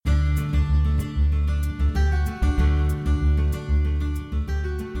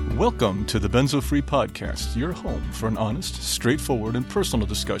Welcome to the Benzo Free Podcast, your home for an honest, straightforward, and personal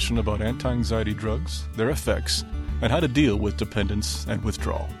discussion about anti-anxiety drugs, their effects, and how to deal with dependence and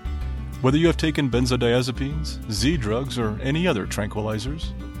withdrawal. Whether you have taken benzodiazepines, Z drugs, or any other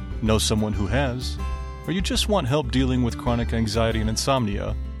tranquilizers, know someone who has, or you just want help dealing with chronic anxiety and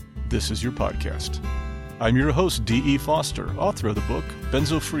insomnia, this is your podcast. I'm your host, D.E. Foster, author of the book,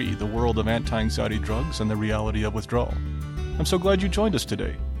 Benzo Free, The World of Anti-Anxiety Drugs and the Reality of Withdrawal. I'm so glad you joined us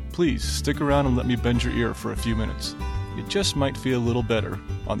today. Please stick around and let me bend your ear for a few minutes. It just might feel a little better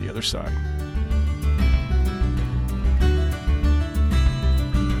on the other side.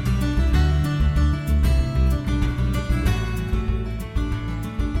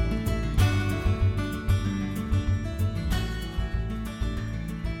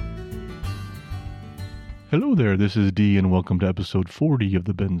 Hello there, this is Dee, and welcome to episode 40 of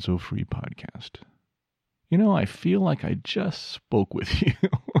the Benzo Free Podcast. You know, I feel like I just spoke with you.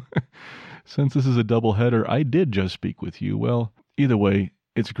 Since this is a doubleheader, I did just speak with you. Well, either way,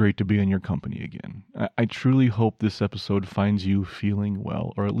 it's great to be in your company again. I truly hope this episode finds you feeling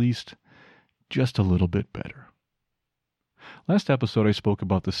well, or at least just a little bit better. Last episode, I spoke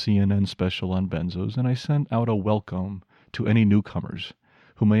about the CNN special on benzos, and I sent out a welcome to any newcomers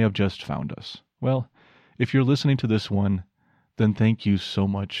who may have just found us. Well, if you're listening to this one, then thank you so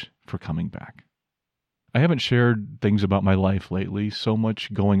much for coming back. I haven't shared things about my life lately, so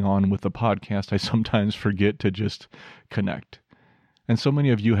much going on with the podcast I sometimes forget to just connect. And so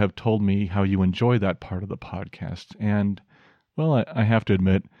many of you have told me how you enjoy that part of the podcast, and, well, I have to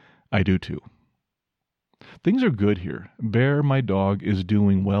admit, I do too. Things are good here. Bear, my dog, is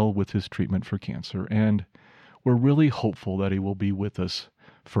doing well with his treatment for cancer, and we're really hopeful that he will be with us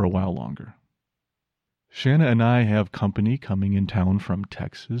for a while longer. Shanna and I have company coming in town from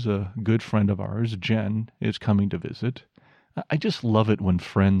Texas. A good friend of ours, Jen, is coming to visit. I just love it when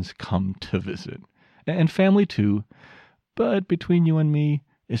friends come to visit. And family too, but between you and me,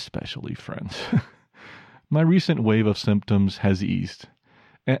 especially friends. My recent wave of symptoms has eased,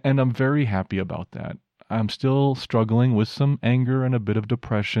 and I'm very happy about that. I'm still struggling with some anger and a bit of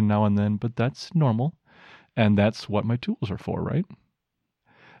depression now and then, but that's normal, and that's what my tools are for, right?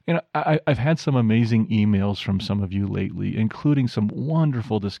 You know, I've had some amazing emails from some of you lately, including some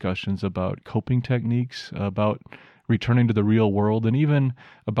wonderful discussions about coping techniques, about returning to the real world, and even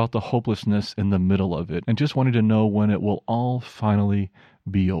about the hopelessness in the middle of it, and just wanted to know when it will all finally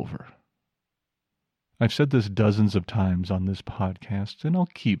be over. I've said this dozens of times on this podcast, and I'll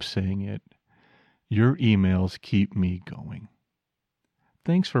keep saying it. Your emails keep me going.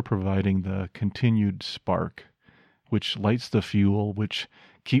 Thanks for providing the continued spark, which lights the fuel, which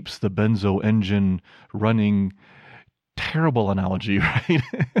keeps the benzo engine running. Terrible analogy, right?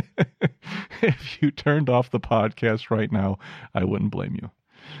 If you turned off the podcast right now, I wouldn't blame you.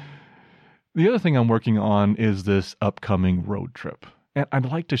 The other thing I'm working on is this upcoming road trip, and I'd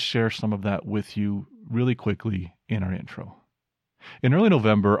like to share some of that with you really quickly in our intro. In early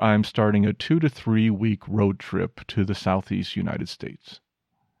November, I'm starting a 2 to 3 week road trip to the Southeast United States.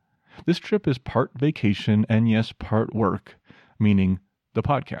 This trip is part vacation and, yes, part work, meaning the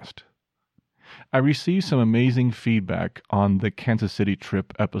podcast. I received some amazing feedback on the Kansas City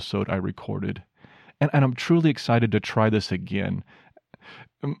trip episode I recorded, and I'm truly excited to try this again.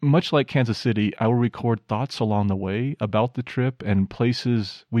 Much like Kansas City, I will record thoughts along the way about the trip and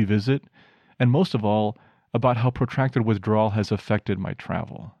places we visit, and most of all, about how protracted withdrawal has affected my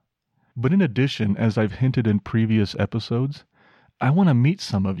travel. But in addition, as I've hinted in previous episodes, I want to meet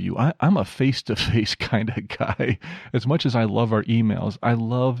some of you. I'm a face-to-face kind of guy. As much as I love our emails, I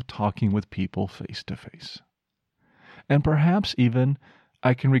love talking with people face-to-face. And perhaps even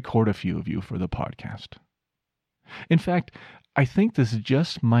I can record a few of you for the podcast. In fact, I think this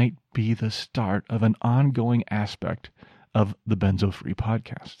just might be the start of an ongoing aspect of the Benzo Free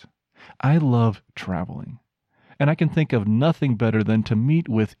Podcast. I love traveling. And I can think of nothing better than to meet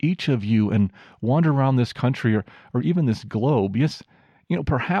with each of you and wander around this country or even this globe. Yes,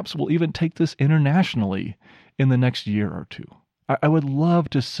 perhaps we'll even take this internationally in the next year or two. I would love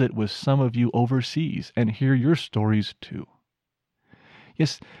to sit with some of you overseas and hear your stories too.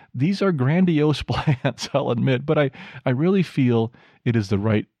 Yes, these are grandiose plans, I'll admit, but I really feel it is the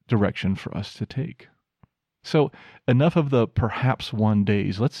right direction for us to take. So enough of the perhaps one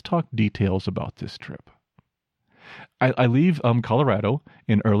days. Let's talk details about this trip. I leave Colorado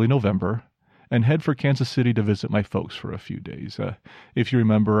in early November and head for Kansas City to visit my folks for a few days. If you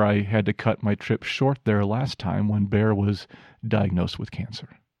remember, I had to cut my trip short there last time when Bear was diagnosed with cancer.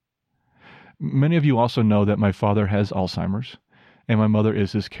 Many of you also know that my father has Alzheimer's, and my mother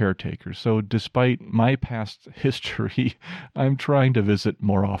is his caretaker. So despite my past history, I'm trying to visit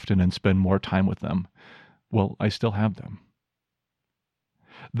more often and spend more time with them. Well, I still have them.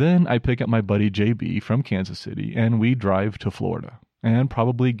 Then I pick up my buddy JB from Kansas City, and we drive to Florida, and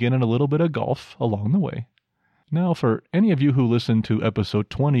probably get in a little bit of golf along the way. Now, for any of you who listened to episode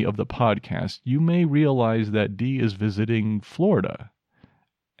 20 of the podcast, you may realize that D is visiting Florida.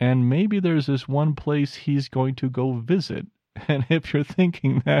 And maybe there's this one place he's going to go visit. And if you're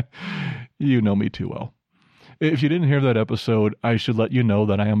thinking that, you know me too well. If you didn't hear that episode, I should let you know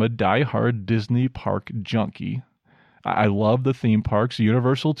that I am a diehard Disney park junkie. I love the theme parks,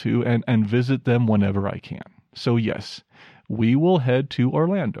 Universal too, and visit them whenever I can. So yes, we will head to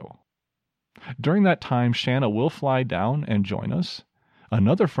Orlando. During that time, Shanna will fly down and join us.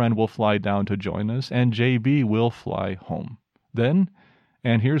 Another friend will fly down to join us, and JB will fly home. Then,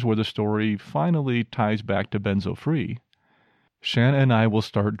 and here's where the story finally ties back to Benzo Free, Shanna and I will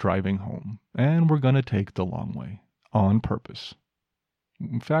start driving home, and we're going to take the long way, on purpose.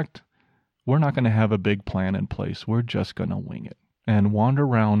 In fact, we're not going to have a big plan in place. We're just going to wing it and wander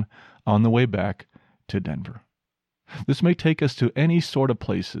around on the way back to Denver. This may take us to any sort of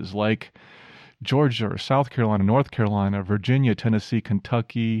places like Georgia or South Carolina, North Carolina, Virginia, Tennessee,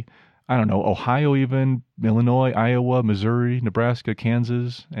 Kentucky, I don't know, Ohio even, Illinois, Iowa, Missouri, Nebraska,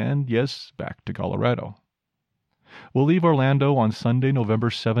 Kansas, and yes, back to Colorado. We'll leave Orlando on Sunday,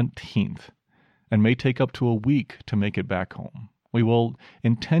 November 17th, and may take up to a week to make it back home. We will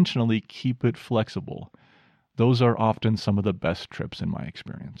intentionally keep it flexible. Those are often some of the best trips in my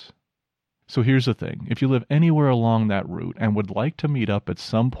experience. So here's the thing. If you live anywhere along that route and would like to meet up at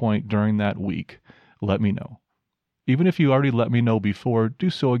some point during that week, let me know. Even if you already let me know before, do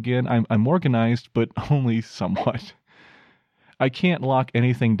so again. I'm organized, but only somewhat. I can't lock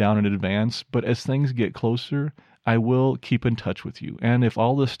anything down in advance, but as things get closer, I will keep in touch with you. And if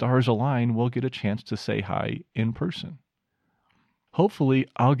all the stars align, we'll get a chance to say hi in person. Hopefully,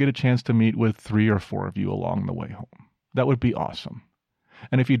 I'll get a chance to meet with 3 or 4 of you along the way home. That would be awesome.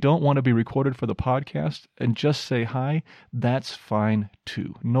 And if you don't want to be recorded for the podcast and just say hi, that's fine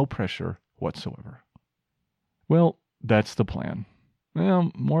too. No pressure whatsoever. Well, that's the plan.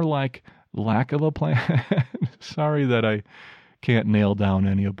 Well, more like lack of a plan. Sorry that I can't nail down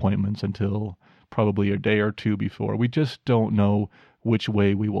any appointments until probably a day or two before. We just don't know which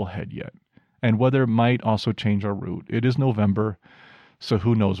way we will head yet. And weather might also change our route. It is November, so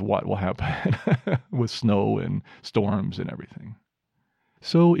who knows what will happen with snow and storms and everything.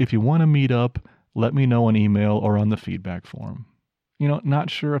 So if you want to meet up, let me know on email or on the feedback form.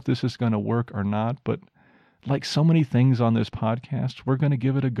 Not sure if this is going to work or not, but like so many things on this podcast, we're going to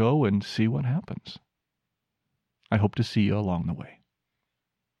give it a go and see what happens. I hope to see you along the way.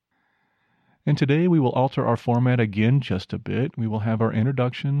 And today we will alter our format again just a bit. We will have our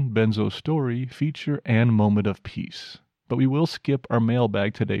introduction, Benzo's story, feature, and moment of peace. But we will skip our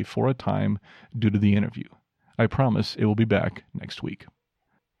mailbag today for a time due to the interview. I promise it will be back next week.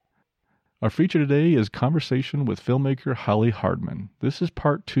 Our feature today is conversation with filmmaker Holly Hardman. This is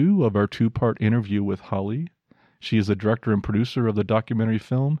part 2 of our 2-part interview with Holly. She is the director and producer of the documentary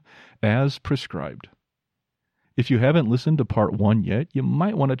film As Prescribed. If you haven't listened to part 1 yet, you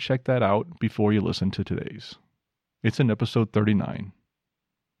might want to check that out before you listen to today's. It's in episode 39.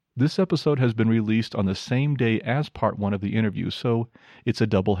 This episode has been released on the same day as part 1 of the interview, so it's a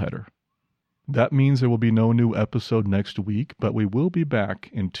doubleheader. That means there will be no new episode next week, but we will be back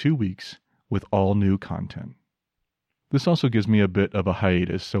in 2 weeks with all new content. This also gives me a bit of a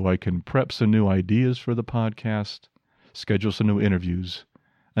hiatus so I can prep some new ideas for the podcast, schedule some new interviews,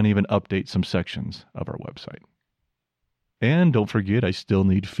 and even update some sections of our website. And don't forget, I still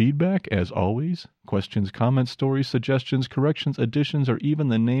need feedback, as always. Questions, comments, stories, suggestions, corrections, additions, or even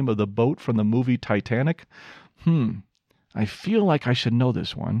the name of the boat from the movie Titanic. I feel like I should know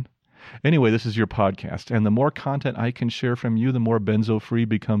this one. Anyway, this is your podcast, and the more content I can share from you, the more Benzo Free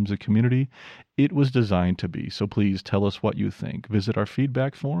becomes a community it was designed to be. So please tell us what you think. Visit our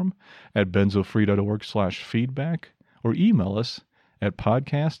feedback form at benzofree.org/feedback, or email us at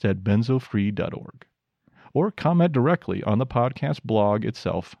podcast@benzofree.org. Or comment directly on the podcast blog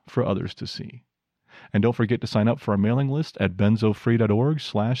itself for others to see. And don't forget to sign up for our mailing list at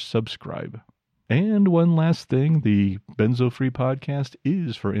benzofree.org/subscribe. And one last thing, the Benzo Free podcast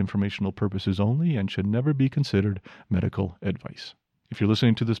is for informational purposes only and should never be considered medical advice. If you're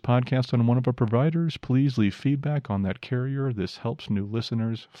listening to this podcast on one of our providers, please leave feedback on that carrier. This helps new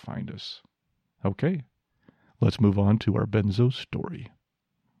listeners find us. Okay, let's move on to our Benzo story.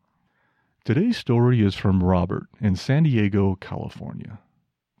 Today's story is from Robert in San Diego, California.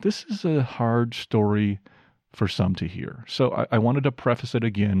 This is a hard story for some to hear. So I wanted to preface it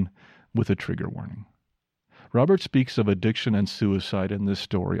again with a trigger warning. Robert speaks of addiction and suicide in this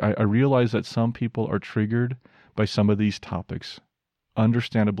story. I realize that some people are triggered by some of these topics,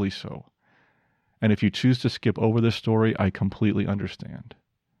 understandably so. And if you choose to skip over this story, I completely understand.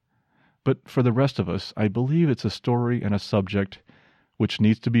 But for the rest of us, I believe it's a story and a subject which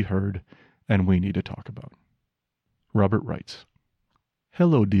needs to be heard and we need to talk about. Robert writes,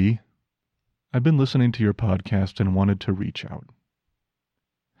 "Hello, Dee. I've been listening to your podcast and wanted to reach out.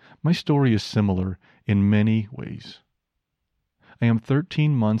 My story is similar in many ways. I am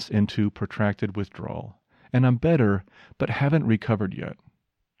 13 months into protracted withdrawal, and I'm better, but haven't recovered yet.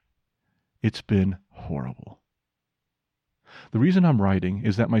 It's been horrible. The reason I'm writing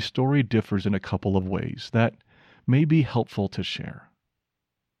is that my story differs in a couple of ways that may be helpful to share.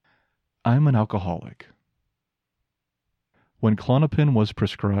 I'm an alcoholic. When Klonopin was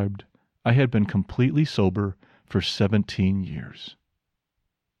prescribed, I had been completely sober for 17 years.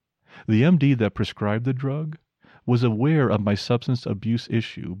 The MD that prescribed the drug was aware of my substance abuse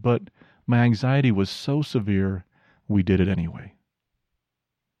issue, but my anxiety was so severe, we did it anyway.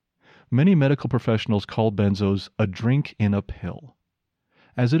 Many medical professionals call benzos a drink in a pill,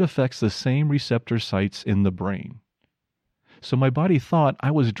 as it affects the same receptor sites in the brain. So my body thought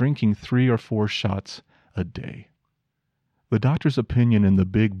I was drinking 3 or 4 shots a day. The doctor's opinion in the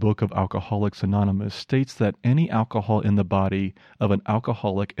Big Book of Alcoholics Anonymous states that any alcohol in the body of an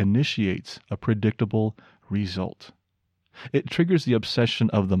alcoholic initiates a predictable result. It triggers the obsession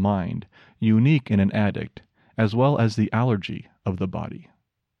of the mind, unique in an addict, as well as the allergy of the body.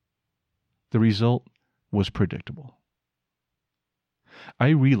 The result was predictable. I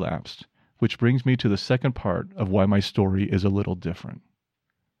relapsed, which brings me to the second part of why my story is a little different.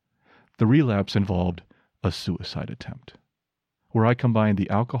 The relapse involved a suicide attempt, where I combined the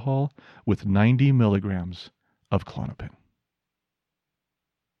alcohol with 90 milligrams of Klonopin.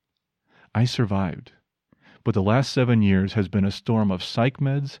 I survived, but the last 7 years has been a storm of psych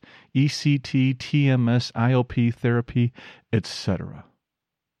meds, ECT, TMS, IOP therapy, etc.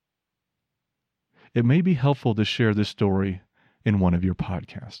 It may be helpful to share this story in one of your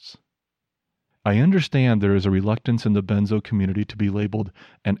podcasts. I understand there is a reluctance in the benzo community to be labeled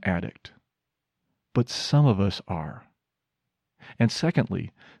an addict, but some of us are. And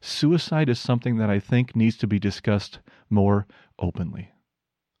secondly, suicide is something that I think needs to be discussed more openly.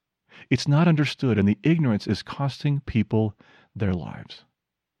 It's not understood, and the ignorance is costing people their lives.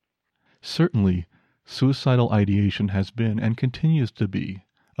 Certainly, suicidal ideation has been and continues to be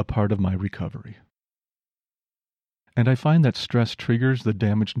a part of my recovery. And I find that stress triggers the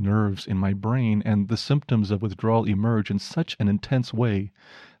damaged nerves in my brain, and the symptoms of withdrawal emerge in such an intense way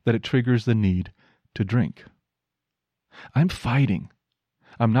that it triggers the need to drink. I'm fighting.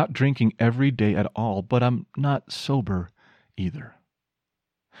 I'm not drinking every day at all, but I'm not sober either.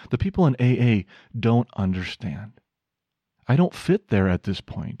 The people in AA don't understand. I don't fit there at this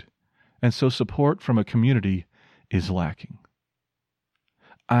point, and so support from a community is lacking.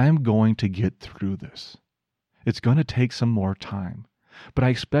 I'm going to get through this. It's going to take some more time, but I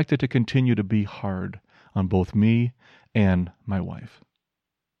expect it to continue to be hard on both me and my wife.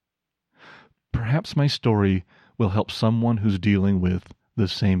 Perhaps my story will help someone who's dealing with the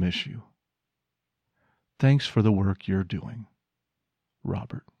same issue. Thanks for the work you're doing,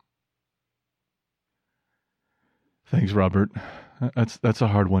 Robert. Thanks, Robert. That's a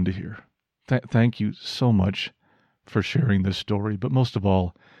hard one to hear. Thank you so much for sharing this story, but most of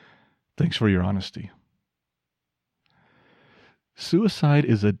all, thanks for your honesty. Suicide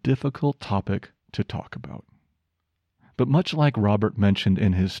is a difficult topic to talk about. But much like Robert mentioned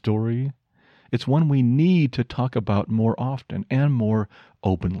in his story, it's one we need to talk about more often and more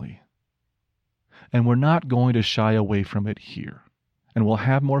openly. And we're not going to shy away from it here. And we'll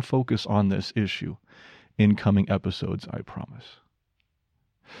have more focus on this issue in coming episodes, I promise.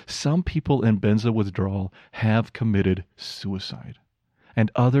 Some people in benzo withdrawal have committed suicide, and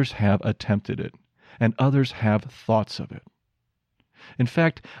others have attempted it, and others have thoughts of it. In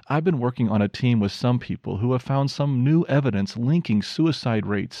fact, I've been working on a team with some people who have found some new evidence linking suicide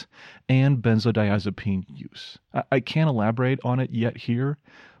rates and benzodiazepine use. I can't elaborate on it yet here,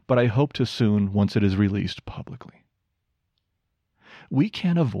 but I hope to soon once it is released publicly. We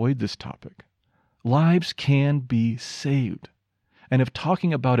can't avoid this topic. Lives can be saved. And if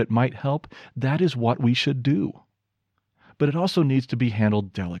talking about it might help, that is what we should do. But it also needs to be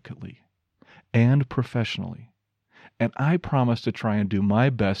handled delicately and professionally. And I promise to try and do my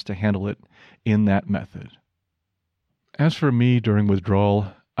best to handle it in that method. As for me during withdrawal,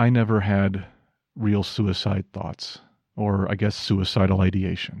 I never had real suicide thoughts, or I guess suicidal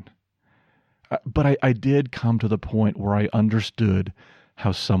ideation. But I did come to the point where I understood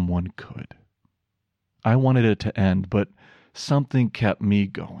how someone could. I wanted it to end, but something kept me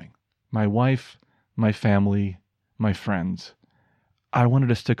going. My wife, my family, my friends. I wanted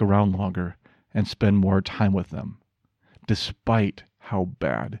to stick around longer and spend more time with them, despite how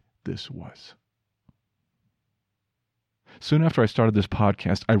bad this was. Soon after I started this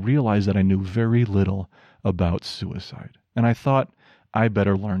podcast, I realized that I knew very little about suicide, and I thought I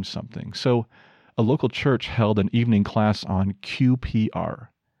better learn something. So a local church held an evening class on QPR,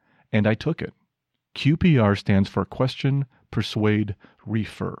 and I took it. QPR stands for Question, Persuade,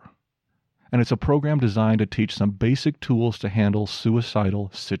 Refer. And it's a program designed to teach some basic tools to handle suicidal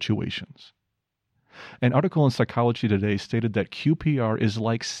situations. An article in Psychology Today stated that QPR is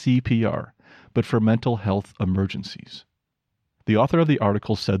like CPR, but for mental health emergencies. The author of the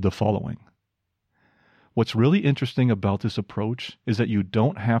article said the following: "What's really interesting about this approach is that you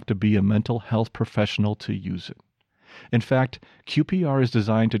don't have to be a mental health professional to use it. In fact, QPR is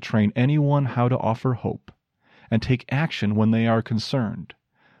designed to train anyone how to offer hope and take action when they are concerned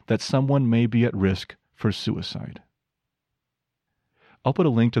that someone may be at risk for suicide." I'll put a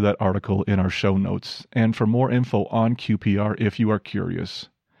link to that article in our show notes, and for more info on QPR if you are curious.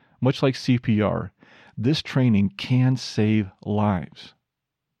 Much like CPR, this training can save lives.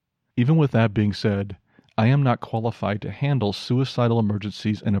 Even with that being said, I am not qualified to handle suicidal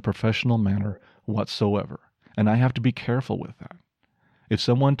emergencies in a professional manner whatsoever, and I have to be careful with that. If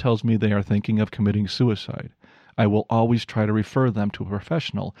someone tells me they are thinking of committing suicide, I will always try to refer them to a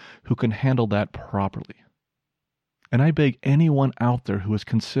professional who can handle that properly. And I beg anyone out there who is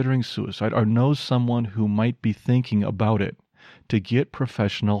considering suicide or knows someone who might be thinking about it to get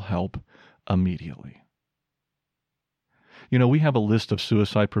professional help immediately. You know, we have a list of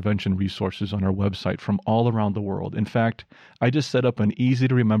suicide prevention resources on our website from all around the world. In fact, I just set up an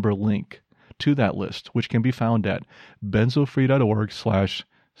easy-to-remember link to that list, which can be found at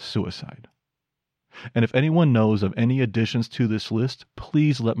benzofree.org/suicide. And if anyone knows of any additions to this list,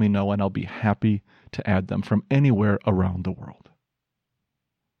 please let me know and I'll be happy to add them from anywhere around the world.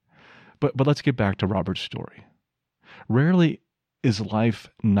 But let's get back to Robert's story. Rarely is life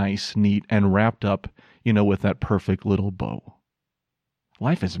nice, neat, and wrapped up, with that perfect little bow.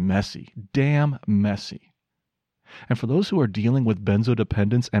 Life is messy, damn messy. And for those who are dealing with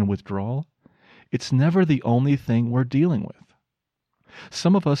benzodependence and withdrawal, it's never the only thing we're dealing with.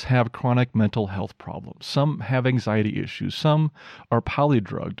 Some of us have chronic mental health problems. Some have anxiety issues. Some are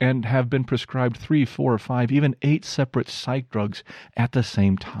polydrugged and have been prescribed 3, 4, 5, even 8 separate psych drugs at the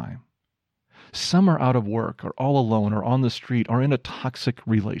same time. Some are out of work or all alone or on the street or in a toxic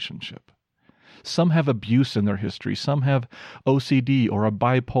relationship. Some have abuse in their history. Some have OCD or a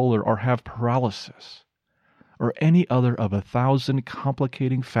bipolar or have paralysis or any other of 1,000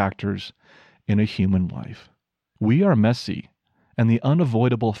 complicating factors in a human life. We are messy, and the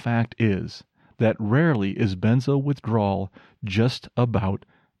unavoidable fact is that rarely is benzo withdrawal just about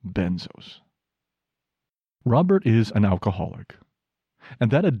benzos. Robert is an alcoholic,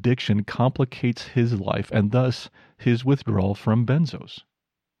 and that addiction complicates his life and thus his withdrawal from benzos.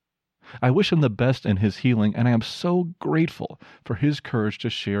 I wish him the best in his healing, and I am so grateful for his courage to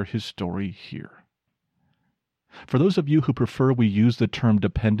share his story here. For those of you who prefer we use the term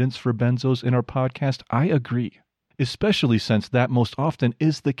dependence for benzos in our podcast, I agree, especially since that most often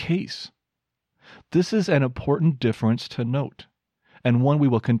is the case. This is an important difference to note, and one we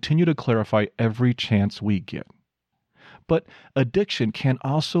will continue to clarify every chance we get. But addiction can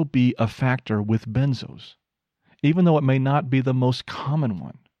also be a factor with benzos, even though it may not be the most common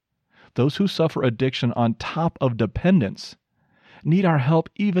one. Those who suffer addiction on top of dependence need our help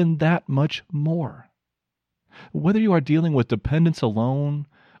even that much more. Whether you are dealing with dependence alone,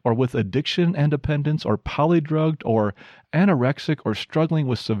 or with addiction and dependence, or polydrugged, or anorexic, or struggling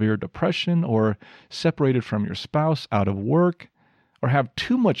with severe depression, or separated from your spouse, out of work, or have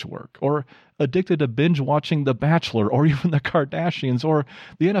too much work, or addicted to binge watching The Bachelor, or even The Kardashians, or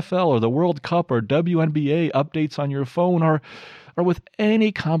the NFL, or the World Cup, or WNBA updates on your phone, or with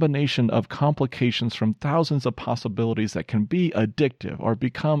any combination of complications from thousands of possibilities that can be addictive or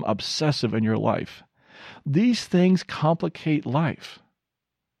become obsessive in your life. These things complicate life.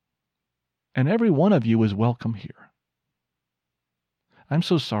 And every one of you is welcome here. I'm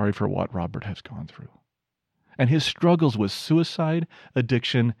so sorry for what Robert has gone through, and his struggles with suicide,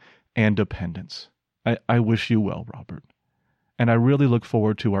 addiction, and dependence. I wish you well, Robert, and I really look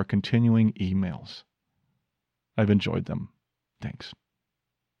forward to our continuing emails. I've enjoyed them. Thanks.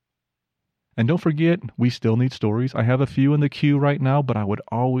 And don't forget, we still need stories. I have a few in the queue right now, but I would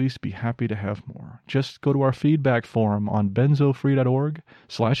always be happy to have more. Just go to our feedback forum on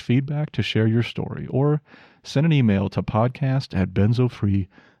benzofree.org/feedback to share your story, or send an email to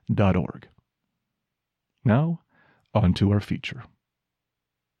podcast@benzofree.org. Now, on to our feature.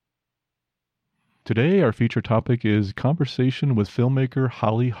 Today, our feature topic is conversation with filmmaker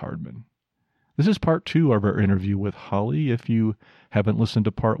Holly Hardman. This is part 2 of our interview with Holly. If you haven't listened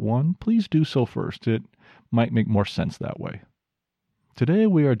to part 1, please do so first. It might make more sense that way. Today,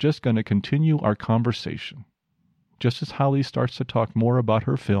 we are just going to continue our conversation, just as Holly starts to talk more about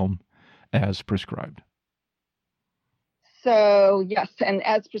her film, As Prescribed. So, yes, and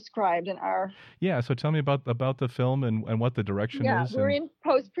As Prescribed in our... Yeah, so tell me about the film and what the direction is. Yeah, we're in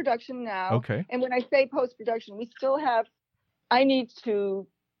post-production now. Okay. And when I say post-production, we still have... I need to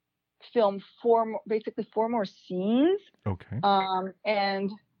film basically four more scenes. Okay.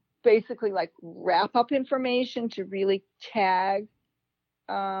 And basically like wrap up information to really tag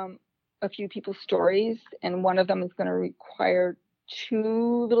a few people's stories. And one of them is going to require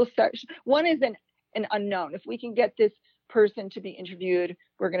 2 little sections. One is an unknown. If we can get this person to be interviewed,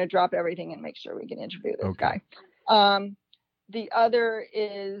 we're going to drop everything and make sure we can interview this guy. The other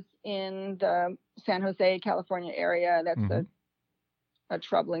is in the San Jose, California area. That's a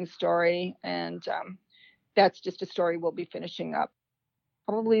troubling story, and that's just a story we'll be finishing up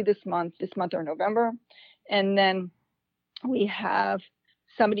probably this month or November. And then we have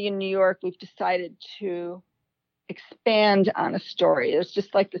somebody in New York. We've decided to expand on a story. There's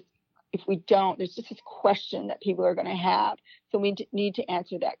just like this, there's just this question that people are going to have, so we need to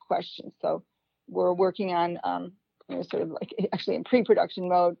answer that question. So we're working on sort of like actually in pre-production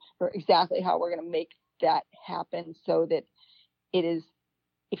mode for exactly how we're going to make that happen so that it is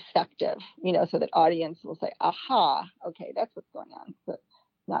effective, so that audience will say, aha, okay, that's what's going on. But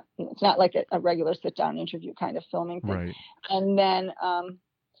it's not like a regular sit-down interview kind of filming thing. Right. And then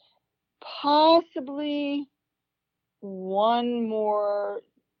possibly one more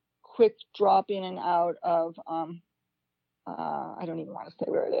quick drop in and out of I don't even want to say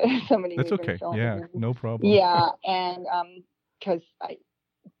where it is. Somebody. That's okay. Yeah, no problem. Yeah, and because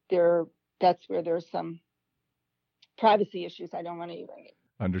that's where there's some privacy issues. I don't want to even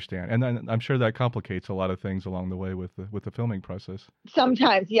understand, and then I'm sure that complicates a lot of things along the way with the filming process.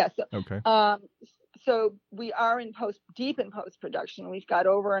 Sometimes, yes. Okay. So we are deep in post-production. We've got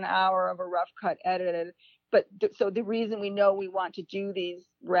over an hour of a rough cut edited, but so the reason we know we want to do these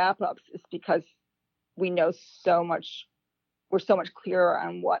wrap-ups is because we know we're so much clearer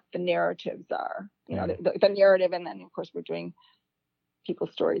on what the narratives are, the narrative, and then of course we're doing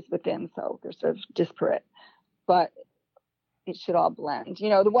people's stories within, so they're sort of disparate, but it should all blend.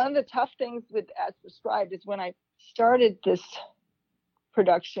 One of the tough things with As Prescribed is when I started this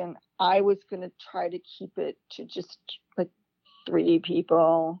production, I was going to try to keep it to just like 3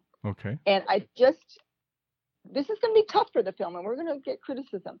 people. Okay. And this is going to be tough for the film, and we're going to get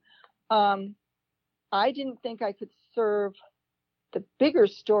criticism. I didn't think I could serve the bigger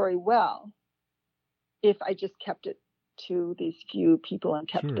story well if I just kept it to these few people and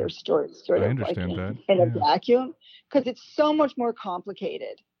kept their stories sort of like in a vacuum, because it's so much more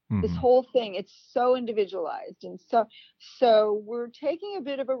complicated. This whole thing, it's so individualized, and so we're taking a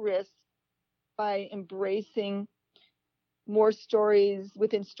bit of a risk by embracing more stories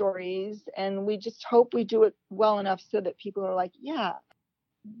within stories, and we just hope we do it well enough so that people are like, yeah,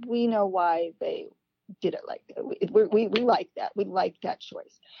 we know why they did it like that. We like that. We like that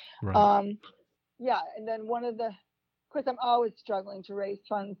choice. Right. Yeah, and then of course, I'm always struggling to raise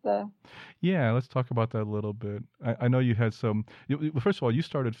funds. Yeah, let's talk about that a little bit. I know you had first of all, you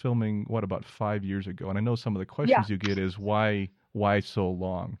started filming, about 5 years ago? And I know some of the questions you get is why so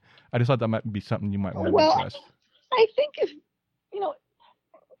long? I just thought that might be something you might want to address. I think if,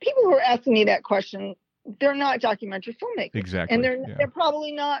 people who are asking me that question, they're not documentary filmmakers. Exactly. And they're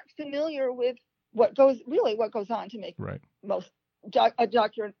probably not familiar with what goes on to make most a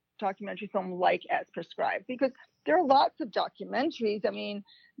documentary film like As Prescribed, because there are lots of documentaries,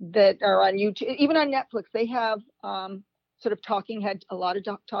 that are on YouTube, even on Netflix. They have sort of a lot of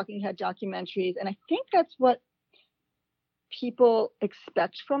talking head documentaries, and I think that's what people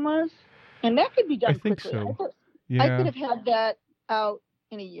expect from us, and that could be done quickly. So. I could have had that out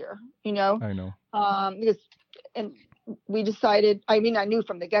in a year, I know. And we decided, I knew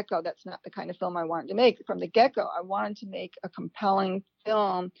from the get-go that's not the kind of film I wanted to make. From the get-go, I wanted to make a compelling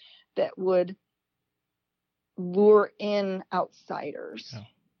film that would lure in outsiders. Oh.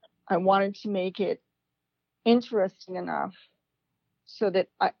 I wanted to make it interesting enough so that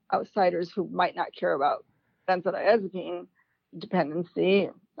outsiders who might not care about benzodiazepine dependency,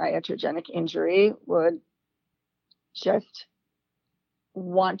 iatrogenic injury would just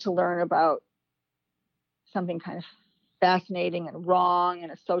want to learn about something kind of fascinating and wrong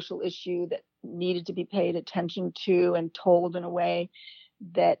and a social issue that needed to be paid attention to and told in a way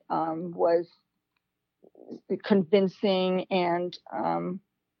that was convincing and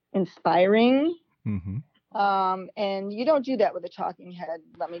inspiring. Mm-hmm. And you don't do that with a talking head.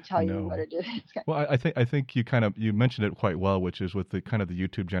 Let me tell you what it is. Well, I think you mentioned it quite well, which is with the kind of the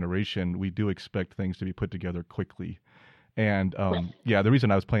YouTube generation, we do expect things to be put together quickly. And the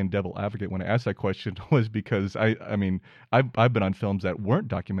reason I was playing devil advocate when I asked that question was because I've been on films that weren't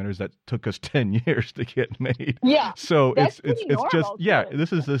documentaries that took us 10 years to get made. Yeah. So it's just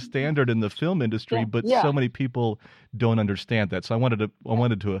this is the standard in the film industry, but so many people don't understand that. So I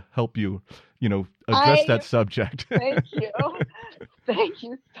wanted to help you, address that subject. Thank you. Thank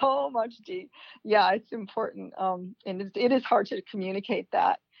you so much, Dee. Yeah, it's important. And it is hard to communicate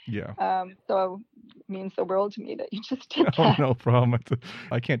that. Yeah. So it means the world to me that you just did that. Oh, no problem.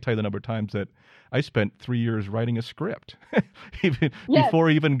 I can't tell you the number of times that I spent 3 years writing a script, before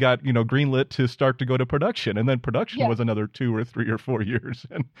I even got greenlit to start to go to production, and then production was another 2 or 3 or 4 years,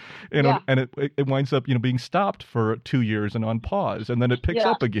 and and it winds up being stopped for 2 years and on pause, and then it picks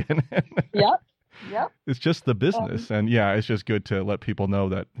up again. Yep. It's just the business, and it's just good to let people know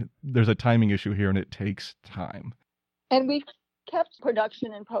that there's a timing issue here, and it takes time. And we've kept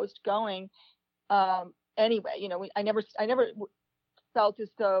production and post going anyway. I never felt as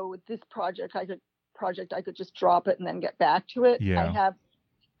though with this project I could just drop it and then get back to it. I have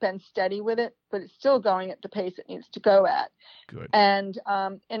been steady with it, but it's still going at the pace it needs to go at. Good. And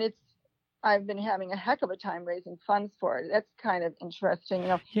I've been having a heck of a time raising funds for it. That's kind of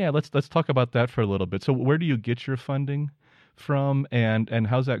interesting. Yeah, let's talk about that for a little bit. So where do you get your funding from, and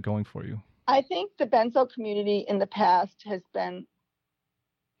how's that going for you? I think the benzo community in the past has been,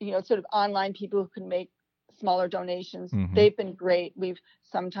 sort of online people who can make smaller donations. Mm-hmm. They've been great. We've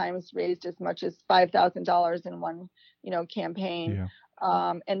sometimes raised as much as $5,000 in one, campaign.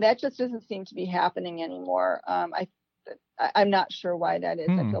 Yeah. And that just doesn't seem to be happening anymore. I'm not sure why that is.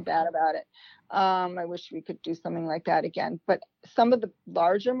 I feel bad about it. I wish we could do something like that again. But some of the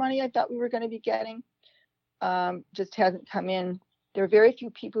larger money I thought we were going to be getting just hasn't come in. There are very few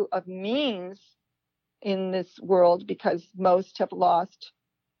people of means in this world because most have lost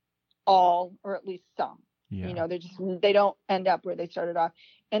all, or at least some. Yeah. They don't end up where they started off.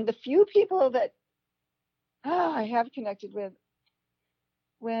 And the few people that I have connected with,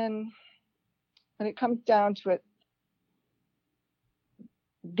 when it comes down to it,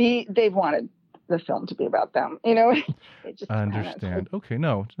 they've wanted the film to be about them. It just I understand. Okay,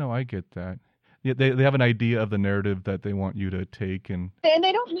 no, I get that. Yeah, they have an idea of the narrative that they want you to take, and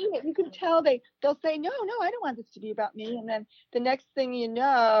they don't mean it. You can tell they'll say, no, I don't want this to be about me, and then the next thing you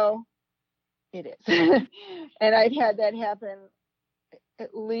know, it is. And I've had that happen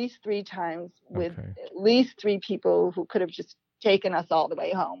at least 3 times with at least 3 people who could have just taken us all the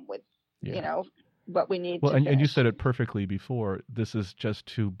way home with, what we need. Well, and you said it perfectly before. This is just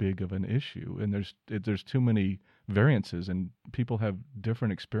too big of an issue, and there's too many variances, and people have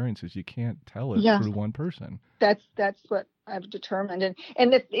different experiences. You can't tell it through one person. That's what I've determined,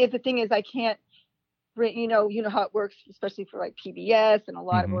 and the thing is, I can't. You know how it works, especially for like PBS and a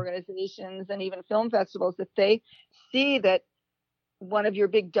lot of organizations and even film festivals. If they see that one of your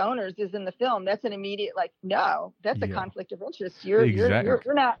big donors is in the film, that's an immediate no, that's a conflict of interest. You're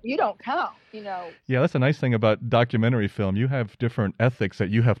not, you don't count. Yeah, that's a nice thing about documentary film. You have different ethics that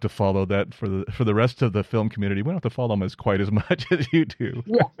you have to follow that for the rest of the film community. We don't have to follow them quite as much as you do.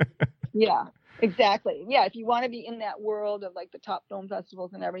 Yeah. Exactly. Yeah. If you want to be in that world of like the top film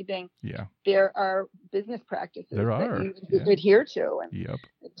festivals and everything, there are business practices that you adhere to. And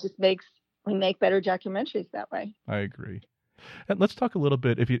it just we make better documentaries that way. I agree. And let's talk a little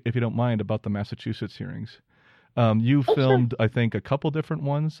bit, if you don't mind, about the Massachusetts hearings. You filmed, I think, a couple different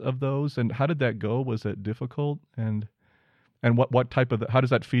ones of those. And how did that go? Was it difficult? And what type of, how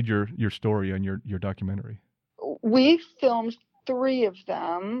does that feed your story and your documentary? We filmed 3 of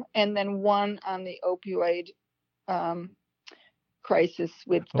them, and then one on the opioid crisis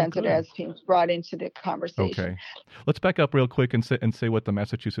with benzodiazepines brought into the conversation. Okay, let's back up real quick and say what the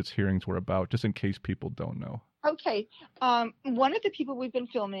Massachusetts hearings were about, just in case people don't know. Okay, one of the people we've been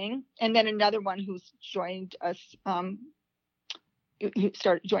filming, and then another one who's joined us,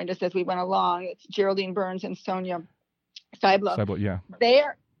 joined us as we went along. It's Geraldine Burns and Sonia Seiblo. Yeah,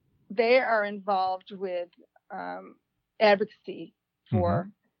 they are involved with advocacy for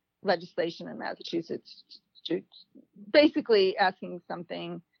legislation in Massachusetts, basically asking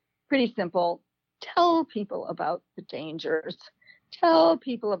something pretty simple: tell people about the dangers tell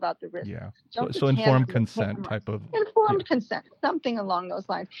people about the risks. Yeah. Don't So just hand informed them the consent paper. type of. Informed consent, something along those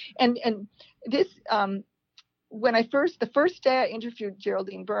lines. And this, when the first day I interviewed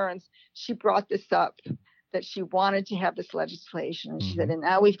Geraldine Burns, she brought this up, that she wanted to have this legislation. And she said, and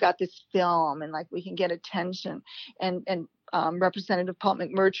now we've got this film, and like we can get attention. And Representative Paul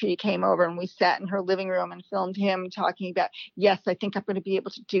McMurtry came over, and we sat in her living room and filmed him talking about, yes, I think I'm going to be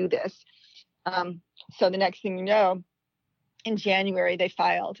able to do this. So the next thing you know, in January they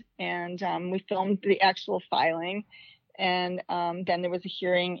filed, and we filmed the actual filing. And then there was a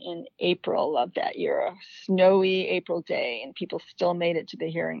hearing in April of that year, a snowy April day, and people still made it to the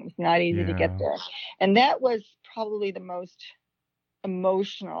hearing. It was not easy to get there. And that was probably the most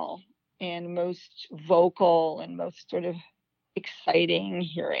emotional and most vocal and most sort of exciting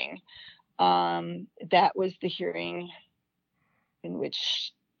hearing. That was the hearing in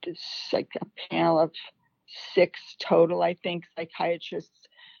which this, like, a panel of 6 total, I think, psychiatrists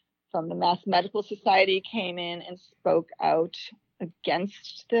from the Mass Medical Society came in and spoke out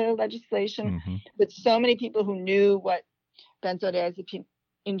against the legislation. But so many people who knew what benzodiazepine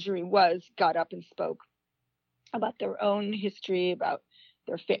injury was got up and spoke about their own history, about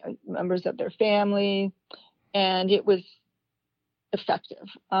their members of their family, and it was effective.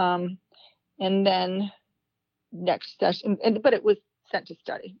 And then next session, but it was sent to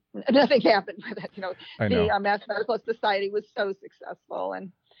study. Nothing happened with it. The Mass Medical Society was so successful,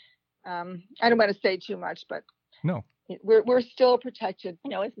 and I don't want to say too much, but no, we're still protected,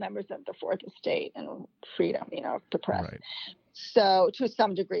 as members of the Fourth Estate and freedom, of the press. Right. So to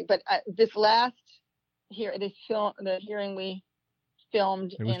some degree, but this last the hearing we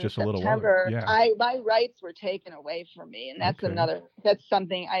filmed it was in just September, a little while. Yeah. my rights were taken away from me, and that's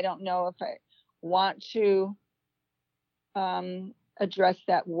something I don't know if I want to address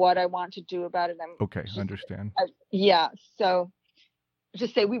that, what I want to do about it. Understand. So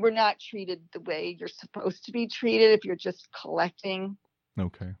just say we were not treated the way you're supposed to be treated if you're just collecting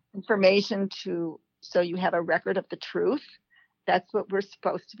information so you have a record of the truth. That's what we're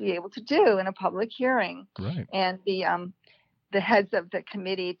supposed to be able to do in a public hearing. Right. And the heads of the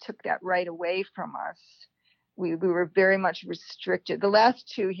committee took that right away from us. We were very much restricted. The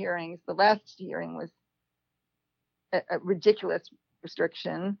last hearing was a ridiculous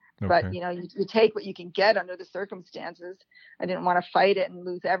restriction, but you take what you can get under the circumstances. I didn't want to fight it and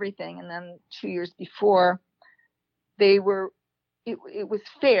lose everything. And then 2 years before, it was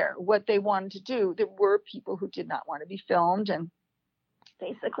fair what they wanted to do. There were people who did not want to be filmed, and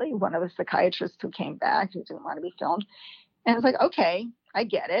basically one of the psychiatrists who came back who didn't want to be filmed. And it's like, okay, I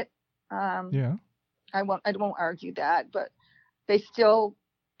get it. I won't argue that, but they still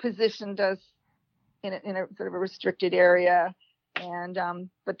positioned us in a sort of a restricted area, and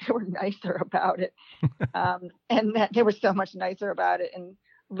but they were nicer about it, and that they were so much nicer about it, and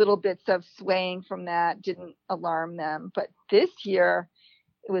little bits of swaying from that didn't alarm them. But this year,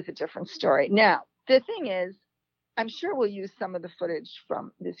 it was a different story. Now, the thing is, I'm sure we'll use some of the footage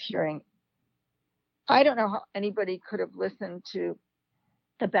from this hearing. I don't know how anybody could have listened to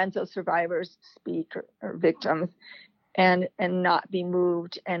the benzo survivors speak or victims and not be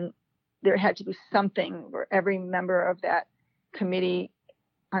moved. And there had to be something where every member of that committee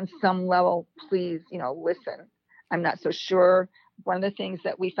on some level, please, listen. I'm not so sure. One of the things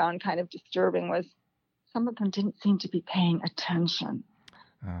that we found kind of disturbing was some of them didn't seem to be paying attention.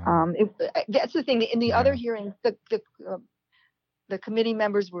 That's the thing. In the other hearings, the committee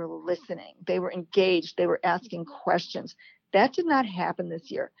members were listening. They were engaged. They were asking questions. That did not happen this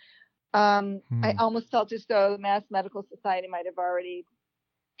year. I almost felt as though the Mass Medical Society might have already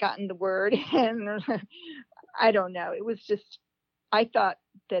gotten the word, and I don't know. It was just, I thought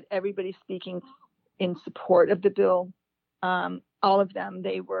that everybody speaking in support of the bill, all of them,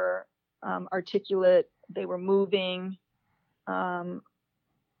 they were articulate, they were moving.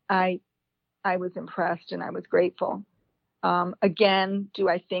 I was impressed and I was grateful. Again, do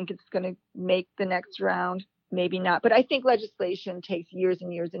I think it's going to make the next round? Maybe not, but I think legislation takes years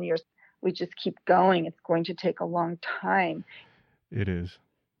and years and years. We just keep going. It's going to take a long time. It is.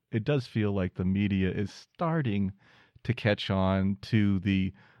 It does feel like the media is starting to catch on to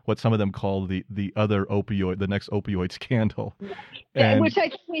what some of them call the next opioid scandal. And which I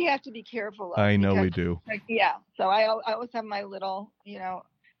think we have to be careful of. I know we do. Yeah. So I always have my little,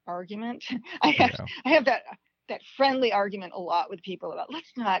 argument. I have that friendly argument a lot with people about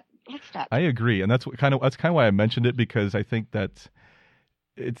let's not. I agree. And that's kind of why I mentioned it, because I think that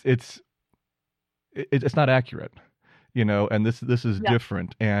it's not accurate. And this is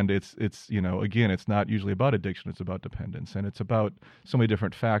different, and it's again, it's not usually about addiction, it's about dependence, and it's about so many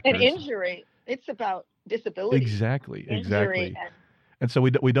different factors. And injury, it's about disability. Exactly. And so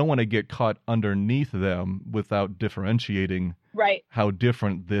we don't want to get caught underneath them without differentiating Right. how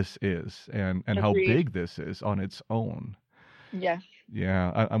different this is and how Agreed. big this is on its own. Yes.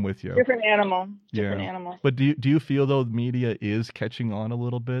 Yeah, I'm with you. Different animal. Different Yeah. animal. But do you feel though media is catching on a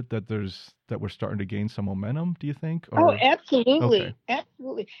little bit, that we're starting to gain some momentum, do you think? Oh, Or absolutely. okay.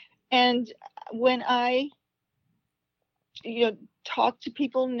 Absolutely. And when I talk to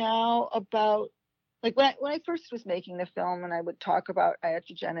people now about, like, when I first was making the film, and I would talk about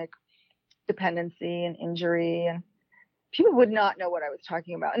iatrogenic dependency and injury, and people would not know what I was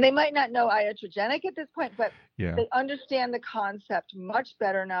talking about. And they might not know iatrogenic at this point, but Yeah. they understand the concept much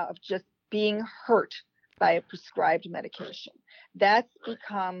better now of just being hurt by a prescribed medication. That's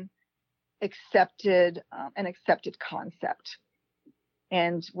become an accepted concept.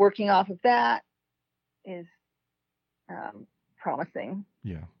 And working off of that is promising.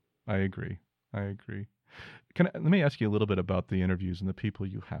 Yeah, I agree. Let me ask you a little bit about the interviews and the people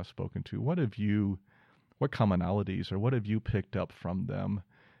you have spoken to. What commonalities, or what have you picked up from them?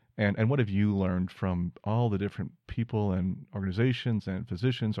 And what have you learned from all the different people and organizations and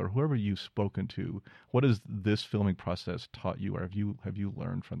physicians or whoever you've spoken to? What has this filming process taught you, or have you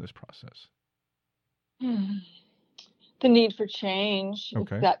learned from this process? The need for change,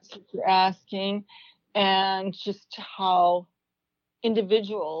 Okay. if that's what you're asking, and just how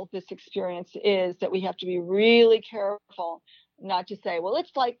individual this experience is, that we have to be really careful not to say, well,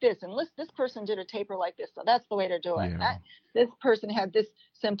 it's like this, and this person did a taper like this, so that's the way to do it. Yeah. This person had this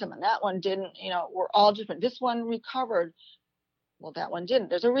symptom and that one didn't. We're all different. This one recovered, well, that one didn't.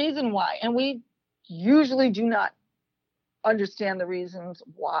 There's a reason why, and we usually do not understand the reasons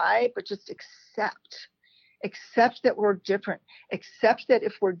why, but just accept that we're different. Accept that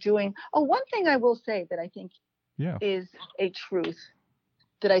if we're doing, one thing I will say that I think is a truth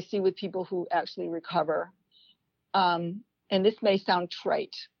that I see with people who actually recover, and this may sound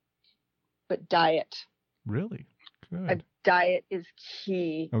trite, but diet. Really? Good. A diet is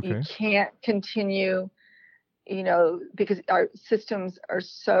key. Okay. You can't continue, because our systems are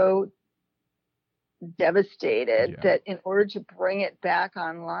so devastated that in order to bring it back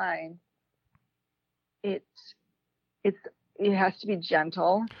online, it has to be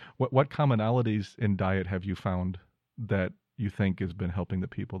gentle. What commonalities in diet have you found that you think has been helping the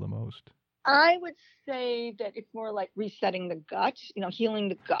people the most? I would say that it's more like resetting the gut. Healing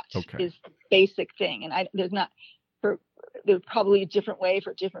the gut is the basic thing, and there's probably a different way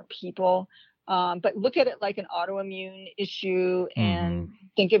for different people. But look at it like an autoimmune issue, and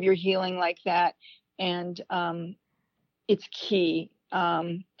think of your healing like that. And it's key.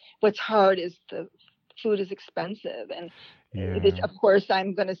 What's hard is the food is expensive, and of course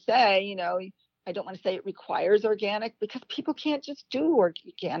I'm going to say, I don't want to say it requires organic, because people can't just do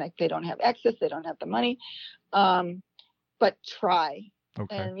organic. They don't have access. They don't have the money. But try.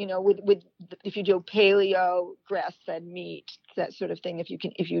 Okay. And if you do paleo, grass-fed meat, that sort of thing.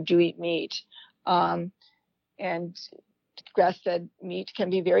 If you do eat meat, and grass-fed meat can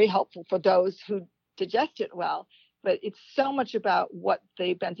be very helpful for those who digest it well. But it's so much about what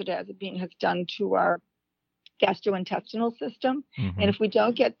the benzodiazepine has done to our gastrointestinal system, and if we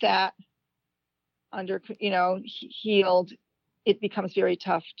don't get that under, healed, it becomes very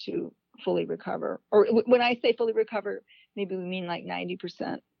tough to fully recover. Or when I say fully recover, maybe we mean like 90%,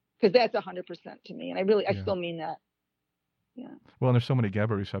 because that's 100% to me, and I still mean that. Yeah. Well, there's so many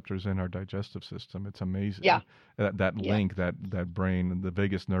GABA receptors in our digestive system. It's amazing. Yeah. That link, that brain, the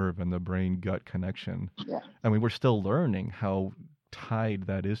vagus nerve, and the brain gut connection. Yeah. I mean, we're still learning how tied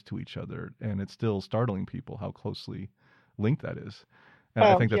that is to each other, and it's still startling people how closely linked that is. And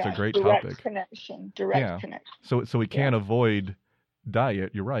I think that's a great direct topic. Direct connection. So we can't avoid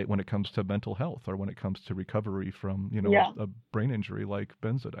diet. You're right, when it comes to mental health, or when it comes to recovery from a brain injury like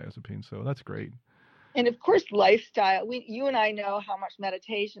benzodiazepine. So that's great. And of course, lifestyle. You and I know how much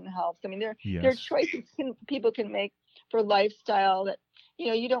meditation helps. I mean, there are choices people can make for lifestyle that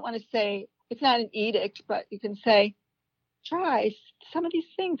you don't want to say it's not an edict, but you can say try some of these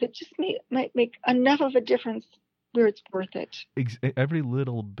things that just might make enough of a difference where it's worth it. Every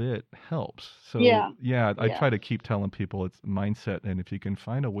little bit helps. So I try to keep telling people it's mindset, and if you can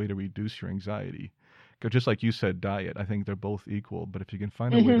find a way to reduce your anxiety, just like you said, diet, I think they're both equal, but if you can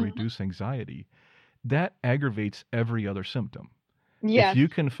find a way to reduce anxiety, that aggravates every other symptom. Yes. If you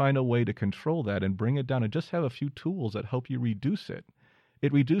can find a way to control that and bring it down and just have a few tools that help you reduce it,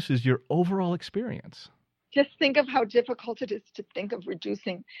 it reduces your overall experience. Just think of how difficult it is to think of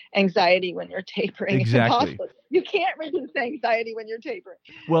reducing anxiety when you're tapering. Exactly. It's impossible. You can't reduce anxiety when you're tapering.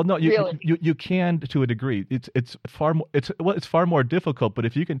 Well, no, you can to a degree. It's far more difficult. But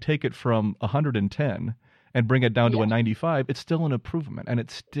if you can take it from 110 and bring it down to Yeah. a 95, it's still an improvement and it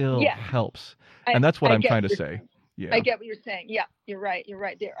still Yeah. helps. And that's what I'm trying to say. Yeah. I get what you're saying. Yeah, you're right. You're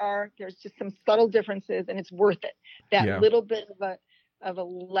right. There's just some subtle differences, and it's worth it. That little bit of a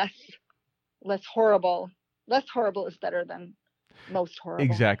less horrible is better than most horrible.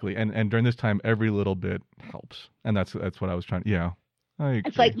 Exactly. And during this time, every little bit helps. And that's what I was trying. Yeah. I agree.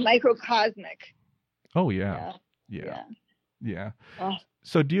 It's like microcosmic. Oh yeah. Oh.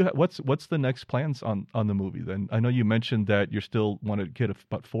 So do you what's the next plans on the movie then? I know you mentioned that you still want to get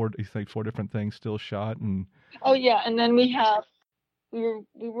about four different things still shot and. Oh yeah, and then we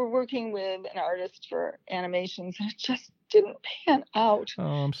were working with an artist for animations and it just didn't pan out. Oh,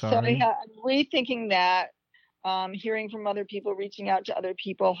 I'm sorry. So I'm rethinking that, hearing from other people, reaching out to other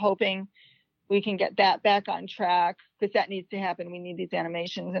people, hoping we can get that back on track because that needs to happen. We need these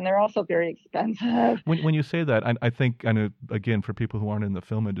animations, and they're also very expensive. When you say that, I think, and again, for people who aren't in the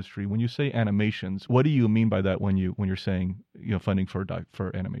film industry, when you say animations, what do you mean by that when you're saying funding for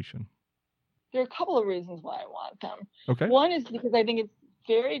animation? There are a couple of reasons why I want them. Okay. One is because I think it's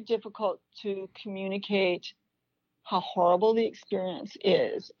very difficult to communicate how horrible the experience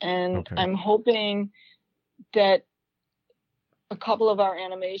is, and I'm hoping that a couple of our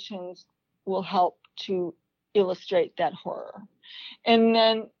animations will help to illustrate that horror. And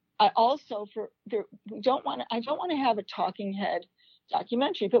then I also I don't want to have a talking head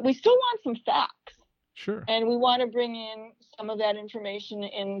documentary, but we still want some facts. Sure. And we want to bring in some of that information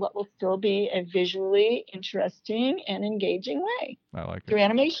in what will still be a visually interesting and engaging way. I like it. Through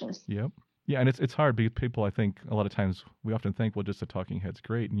animations. Yep. Yeah, and it's hard because people, I think, a lot of times we often think, well, just a talking head's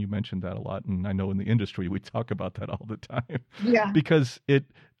great, and you mentioned that a lot, and I know in the industry we talk about that all the time. Yeah. Because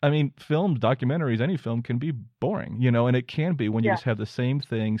film, documentaries, any film can be boring, and it can be when you just have the same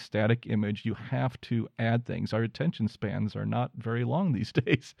thing, static image. You have to add things. Our attention spans are not very long these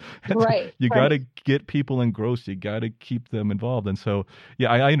days. Right. You got to get people engrossed. You got to keep them involved. And so,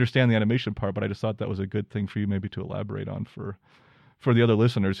 yeah, I understand the animation part, but I just thought that was a good thing for you maybe to elaborate on for the other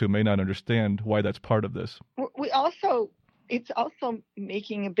listeners who may not understand why that's part of this. It's also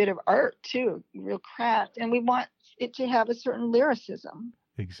making a bit of art too, real craft, and we want it to have a certain lyricism.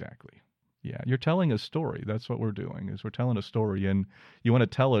 Exactly. Yeah, you're telling a story. That's what we're doing, is we're telling a story, and you want to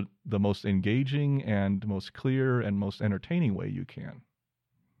tell it the most engaging and most clear and most entertaining way you can.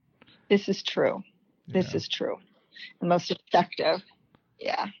 This is true. Yeah. This is true. The most effective.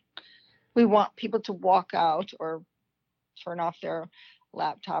 Yeah. We want people to walk out or turn off their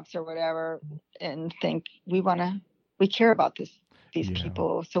laptops or whatever and think we care about these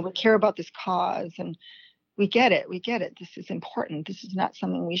people, so we care about this cause, and we get it. This is important. This is not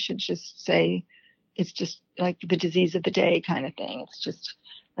something we should just say it's just like the disease of the day kind of thing. It's just,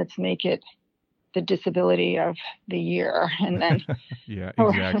 let's make it the disability of the year, and then yeah,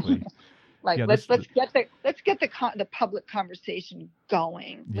 exactly. Let's get the public conversation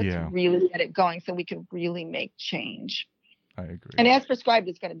going. Let's really get it going so we can really make change. I agree. And As Prescribed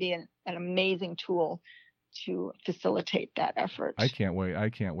is going to be an amazing tool to facilitate that effort. I can't wait. I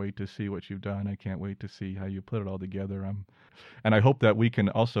can't wait to see what you've done. I can't wait to see how you put it all together. And I hope that we can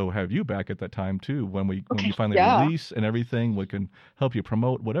also have you back at that time too, when you finally release and everything. We can help you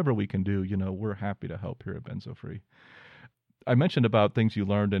promote whatever we can do. We're happy to help here at Benzo Free. I mentioned about things you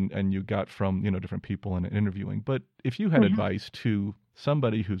learned and you got from different people and interviewing. But if you had advice to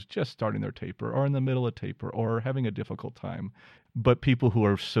somebody who's just starting their taper or in the middle of taper or having a difficult time, but people who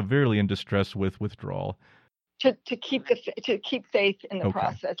are severely in distress with withdrawal, to keep faith in the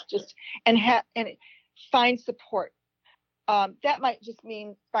process, and find support. That might just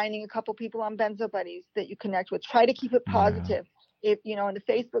mean finding a couple people on Benzo Buddies that you connect with. Try to keep it positive. If in the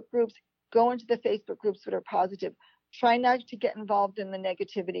Facebook groups, go into the Facebook groups that are positive. Try not to get involved in the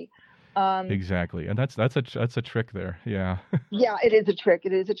negativity. Exactly, and that's a trick there. Yeah. Yeah, it is a trick.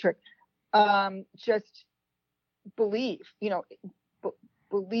 Just believe.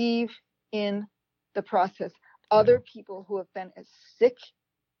 Believe in the process. Other people who have been as sick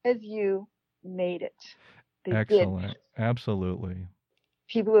as you made it. They Excellent. did. Absolutely.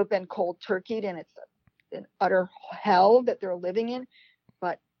 People who have been cold turkeyed, and it's an utter hell that they're living in,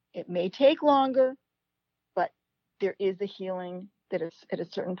 but it may take longer. There is a healing that is at a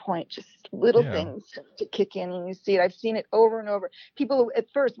certain point, just little things to kick in, and you see it. I've seen it over and over. People at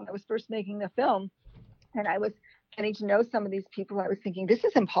first, when I was first making the film, and I was getting to know some of these people, I was thinking, this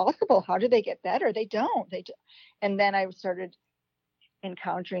is impossible. How do they get better? They don't. And then I started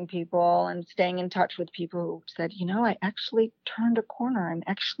encountering people and staying in touch with people who said, I actually turned a corner. I'm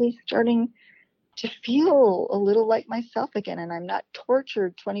actually starting to feel a little like myself again, and I'm not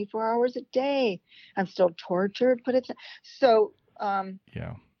tortured 24 hours a day. I'm still tortured, but it's so.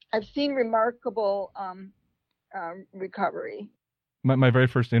 I've seen remarkable recovery. My very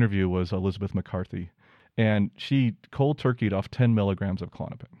first interview was Elizabeth McCarthy, and she cold turkeyed off 10 milligrams of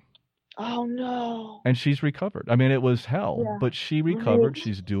Klonopin. Oh no. And she's recovered. I mean, it was hell, Yeah. but she recovered. Right.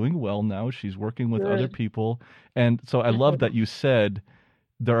 She's doing well now. She's working with other Good. people. And so I love that you said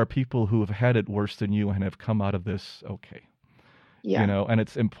there are people who have had it worse than you and have come out of this okay. Yeah.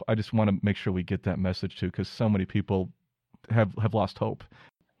 And I just want to make sure we get that message too, because so many people have lost hope.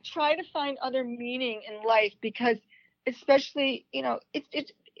 Try to find other meaning in life, because especially,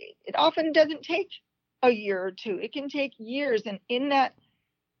 it often doesn't take a year or two. It can take years. And in that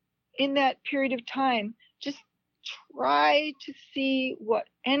period of time, just try to see what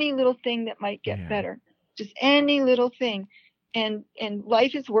any little thing that might get better, just any little thing. And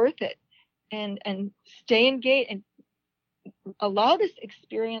life is worth it. And stay engaged and allow this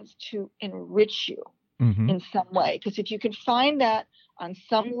experience to enrich you in some way. Because if you can find that on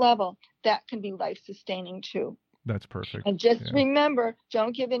some level, that can be life sustaining too. That's perfect. And just remember,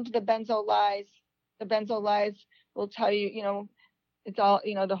 don't give in to the benzo lies. The benzo lies will tell you, it's all,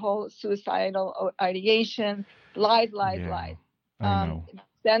 the whole suicidal ideation, lies. I know.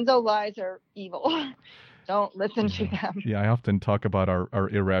 Benzo lies are evil. Don't listen to them. Yeah, I often talk about our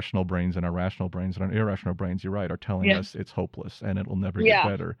irrational brains and our rational brains, and our irrational brains, you're right, are telling us it's hopeless and it will never get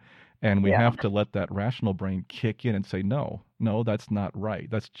better. And we have to let that rational brain kick in and say, no, that's not right.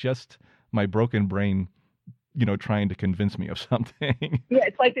 That's just my broken brain, trying to convince me of something. Yeah,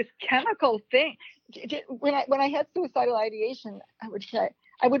 it's like this chemical thing. When I had suicidal ideation, I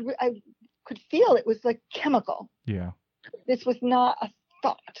could feel it was like chemical. Yeah. This was not a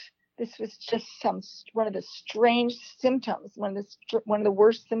thought. This was just one of the strange symptoms, one of the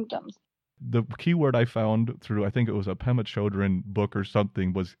worst symptoms. The key word I found through, I think it was a Pema Chodron book or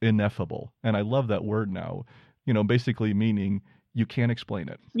something, was ineffable. And I love that word now, basically meaning you can't explain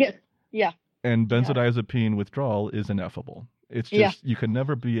it. Yes. Yeah. And benzodiazepine withdrawal is ineffable. It's just, you'll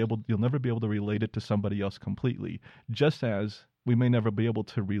never be able to relate it to somebody else completely. Just as we may never be able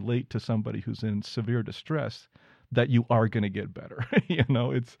to relate to somebody who's in severe distress that you are going to get better.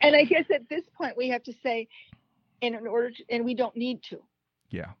 It's. And I guess at this point we have to say, and we don't need to.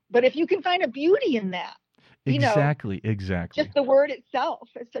 Yeah. But if you can find a beauty in that. Exactly. Just the word itself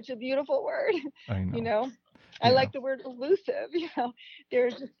is such a beautiful word. I know. I like the word elusive.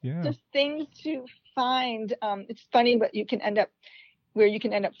 There's just things to find. It's funny, but you can end up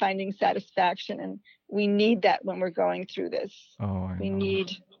finding satisfaction, and we need that when we're going through this. We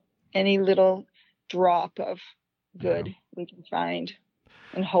need any little drop of good we can find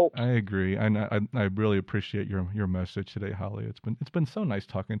and hope. I agree, and I really appreciate your message today, Holly. It's been so nice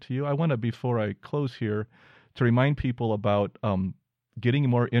talking to you. I want to, before I close here, to remind people about getting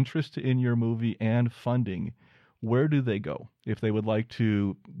more interest in your movie and funding. Where do they go if they would like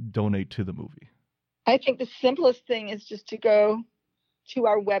to donate to the movie? I think the simplest thing is just to go to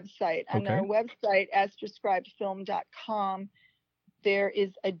our website. On our website, asprescribedfilm.com, there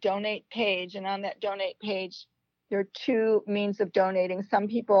is a donate page. And on that donate page, there are two means of donating. Some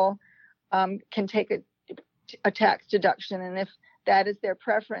people can take a tax deduction. And if that is their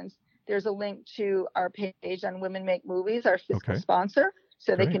preference, there's a link to our page on Women Make Movies, our fiscal sponsor.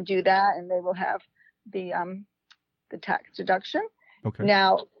 So they can do that, and they will have the tax deduction.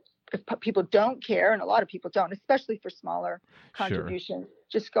 Now, if people don't care, and a lot of people don't, especially for smaller contributions,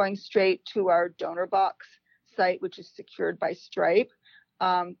 just going straight to our donor box site, which is secured by Stripe,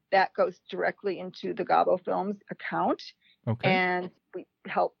 that goes directly into the Gabo Films account. And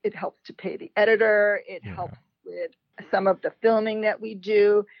it helps to pay the editor. It helps with some of the filming that we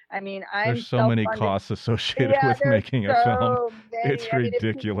do. I mean, there's so many costs associated with making a film. It's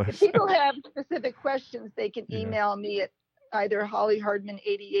ridiculous. If people have specific questions, they can email me at either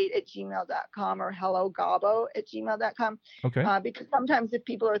hollyhardman88@gmail.com or hellogabo@gmail.com. Because sometimes if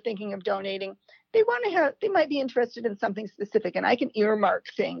people are thinking of donating, they might be interested in something specific, and I can earmark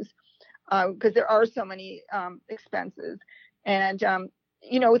things because there are so many expenses. And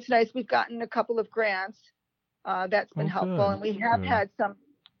it's nice. We've gotten a couple of grants. That's been helpful. And we have had some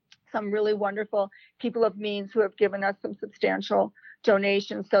really wonderful people of means who have given us some substantial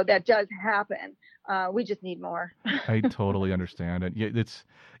donations. So that does happen. We just need more. I totally understand it.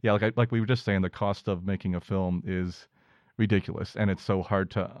 Like we were just saying, the cost of making a film is ridiculous, and it's so hard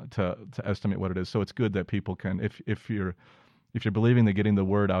to estimate what it is. So it's good that people can, if you're believing that getting the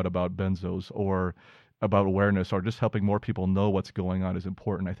word out about benzos or about awareness or just helping more people know what's going on is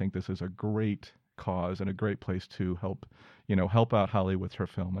important. I think this is a great cause and a great place to help out Holly with her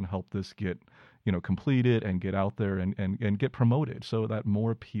film and help this get, completed and get out there and get promoted so that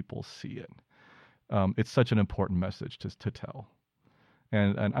more people see it. It's such an important message to tell.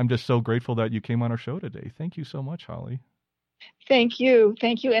 And I'm just so grateful that you came on our show today. Thank you so much, Holly. Thank you.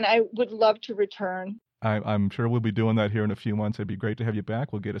 And I would love to return. I'm sure we'll be doing that here in a few months. It'd be great to have you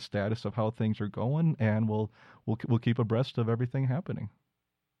back. We'll get a status of how things are going, and we'll keep abreast of everything happening.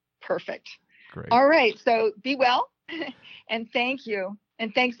 Perfect. Great. All right. So be well, and thank you,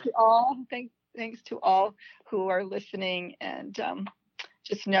 and thanks to all. Thanks to all who are listening, and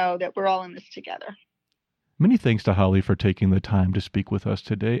just know that we're all in this together. Many thanks to Holly for taking the time to speak with us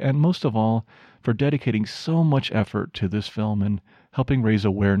today, and most of all, for dedicating so much effort to this film and helping raise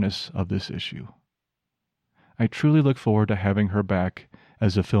awareness of this issue. I truly look forward to having her back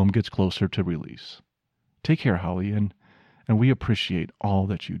as the film gets closer to release. Take care, Holly, and we appreciate all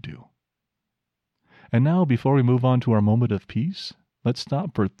that you do. And now, before we move on to our moment of peace, let's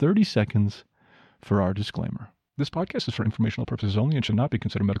stop for 30 seconds for our disclaimer. This podcast is for informational purposes only and should not be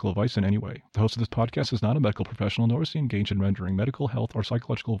considered medical advice in any way. The host of this podcast is not a medical professional, nor is he engaged in rendering medical, health, or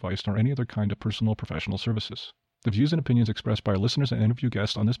psychological advice, nor any other kind of personal or professional services. The views and opinions expressed by our listeners and interview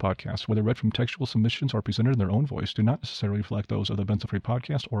guests on this podcast, whether read from textual submissions or presented in their own voice, do not necessarily reflect those of the Benzo-Free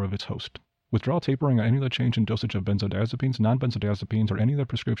podcast or of its host. Withdrawal, tapering, or any other change in dosage of benzodiazepines, non-benzodiazepines, or any other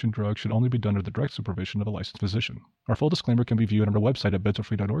prescription drug should only be done under the direct supervision of a licensed physician. Our full disclaimer can be viewed on our website at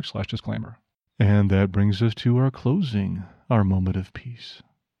benzofree.org/disclaimer. And that brings us to our closing, our moment of peace.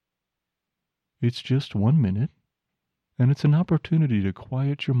 It's just 1 minute, and it's an opportunity to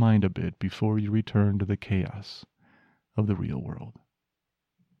quiet your mind a bit before you return to the chaos of the real world.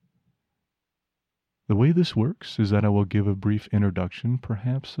 The way this works is that I will give a brief introduction,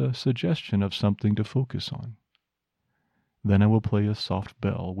 perhaps a suggestion of something to focus on. Then I will play a soft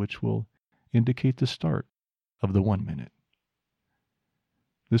bell, which will indicate the start of the 1 minute.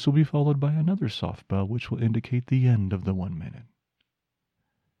 This will be followed by another soft bell, which will indicate the end of the 1 minute.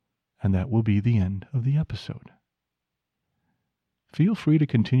 And that will be the end of the episode. Feel free to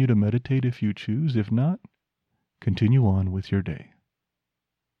continue to meditate if you choose. If not, continue on with your day.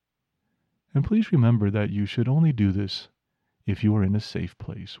 And please remember that you should only do this if you are in a safe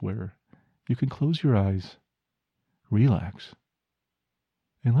place where you can close your eyes, relax,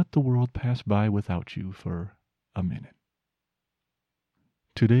 and let the world pass by without you for a minute.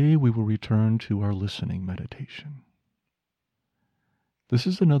 Today we will return to our listening meditation. This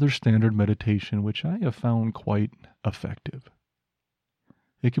is another standard meditation which I have found quite effective.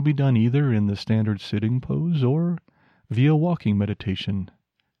 It can be done either in the standard sitting pose or via walking meditation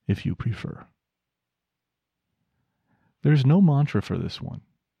if you prefer. There's no mantra for this one.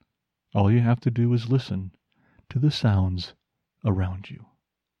 All you have to do is listen to the sounds around you,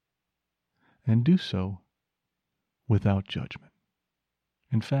 and do so without judgment.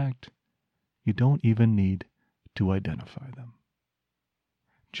 In fact, you don't even need to identify them.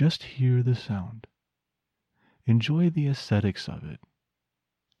 Just hear the sound. Enjoy the aesthetics of it,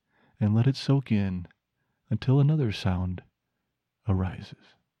 and let it soak in until another sound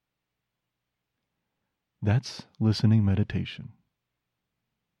arises. That's listening meditation.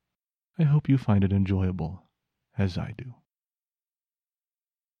 I hope you find it enjoyable as I do.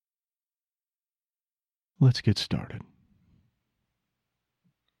 Let's get started.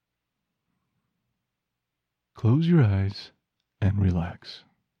 Close your eyes and relax.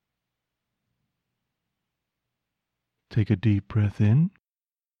 Take a deep breath in.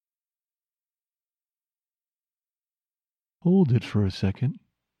 Hold it for a second.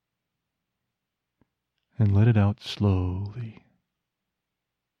 And let it out slowly.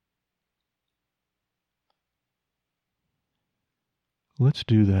 Let's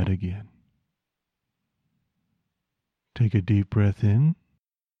do that again. Take a deep breath in.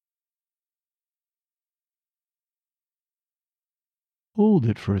 Hold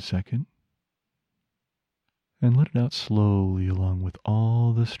it for a second. And let it out slowly along with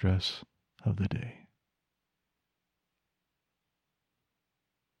all the stress of the day.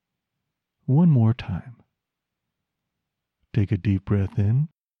 One more time. Take a deep breath in.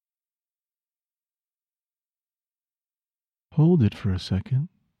 Hold it for a second.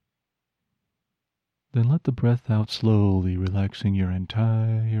 Then let the breath out slowly, relaxing your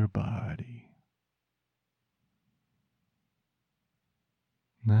entire body.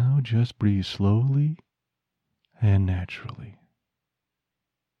 Now just breathe slowly and naturally.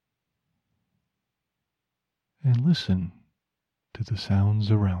 And listen to the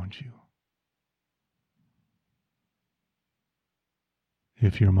sounds around you.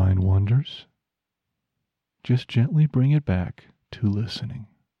 If your mind wanders, just gently bring it back to listening.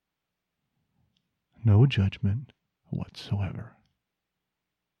 No judgment whatsoever.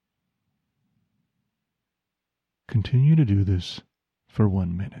 Continue to do this for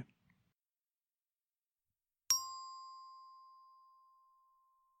 1 minute.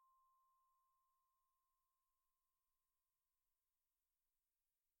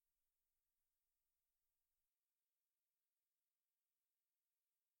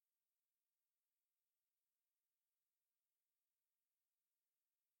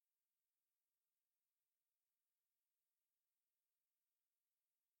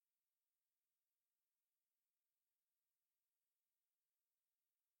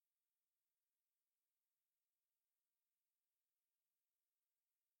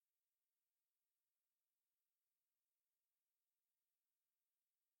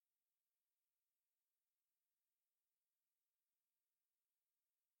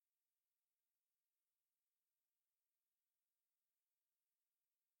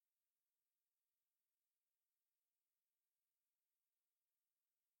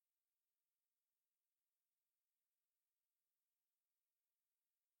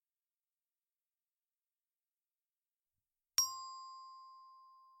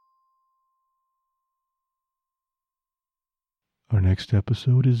 Our next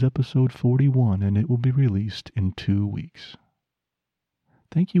episode is episode 41, and it will be released in 2 weeks.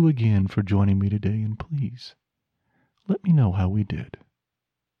 Thank you again for joining me today, and please let me know how we did.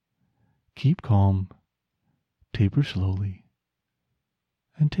 Keep calm, taper slowly,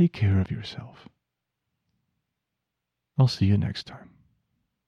 and take care of yourself. I'll see you next time.